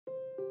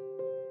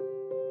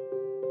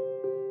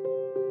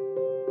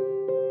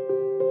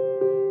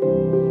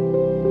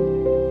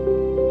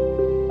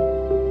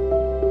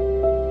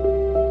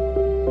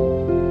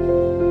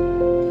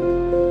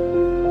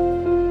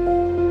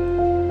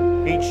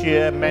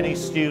many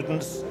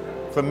students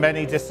from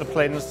many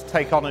disciplines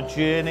take on a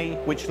journey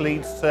which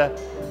leads to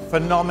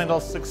phenomenal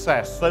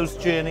success. Those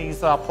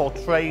journeys are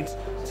portrayed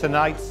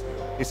tonight.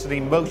 It's an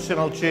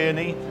emotional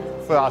journey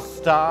for our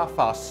staff,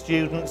 our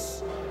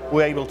students.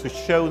 We're able to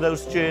show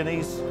those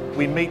journeys.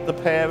 We meet the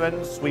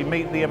parents, we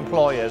meet the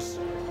employers,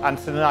 and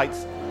tonight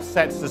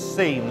sets the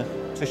scene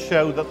to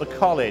show that the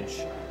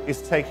college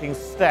is taking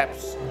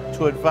steps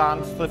to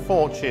advance the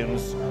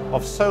fortunes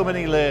of so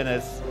many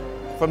learners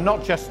from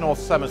not just North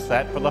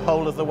Somerset, but the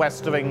whole of the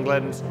west of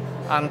England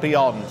and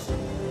beyond.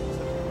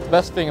 The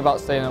best thing about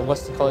staying at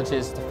Weston College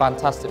is the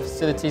fantastic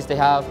facilities they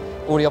have,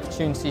 all the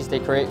opportunities they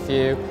create for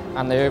you,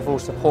 and the overall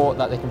support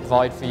that they can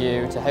provide for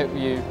you to help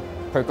you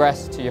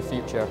progress to your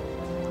future.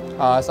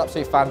 It's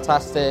absolutely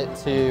fantastic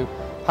to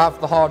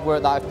have the hard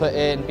work that I've put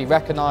in, be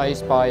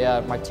recognised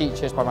by my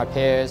teachers, by my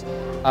peers,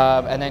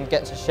 and then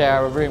get to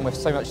share a room with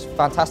so much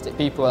fantastic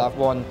people that have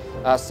won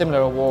similar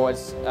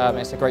awards.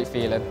 It's a great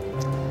feeling.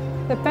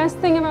 The best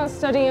thing about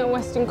studying at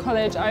Weston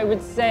College, I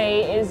would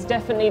say, is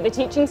definitely the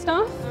teaching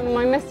staff.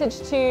 My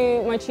message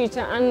to my tutor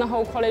and the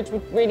whole college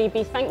would really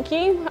be thank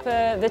you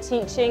for the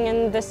teaching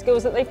and the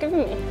skills that they've given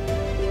me.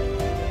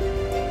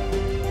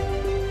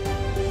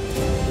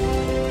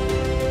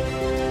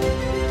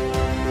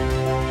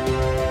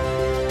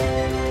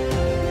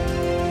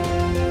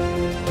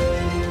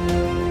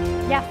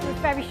 Yes, I was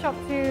very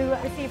shocked to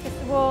receive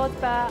this award,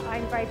 but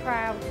I'm very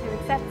proud to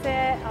accept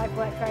it. I've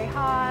worked very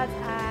hard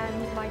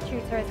and my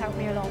tutor has helped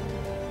me a lot.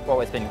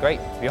 Well, it's been great,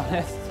 to be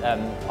honest.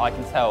 I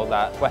can tell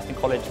that Weston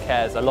College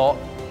cares a lot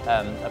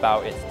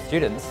about its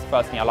students.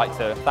 Firstly, I'd like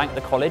to thank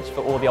the college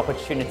for all the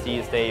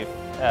opportunities they've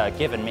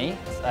given me.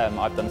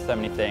 I've done so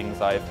many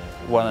things. I've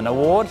won an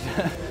award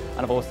and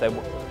I've also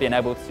been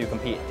able to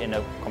compete in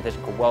a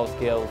competition called World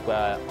Skills,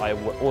 where I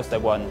also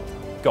won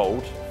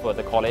gold for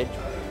the college.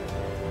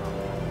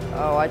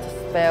 Oh, I just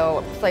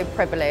feel so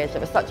privileged. It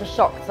was such a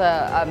shock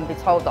to be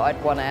told that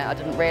I'd won it. I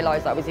didn't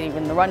realise I was even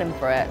in the running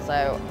for it,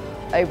 so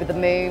over the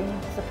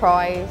moon,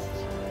 surprised.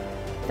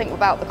 Think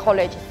about the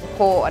college's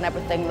support and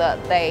everything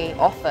that they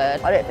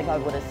offered. I don't think I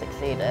would have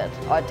succeeded.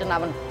 I didn't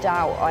have any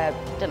doubt, I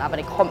didn't have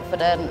any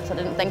confidence, I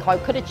didn't think I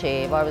could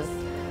achieve. I was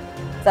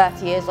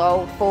 30 years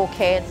old, 4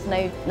 kids,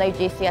 no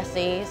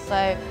GCSEs,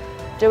 so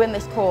doing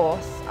this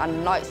course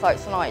and nights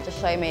like tonight just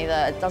show me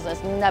that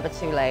it's never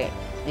too late.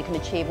 You can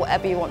achieve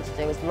whatever you want to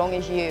do as long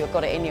as you've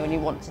got it in you and you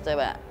want to do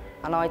it.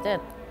 And I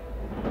did.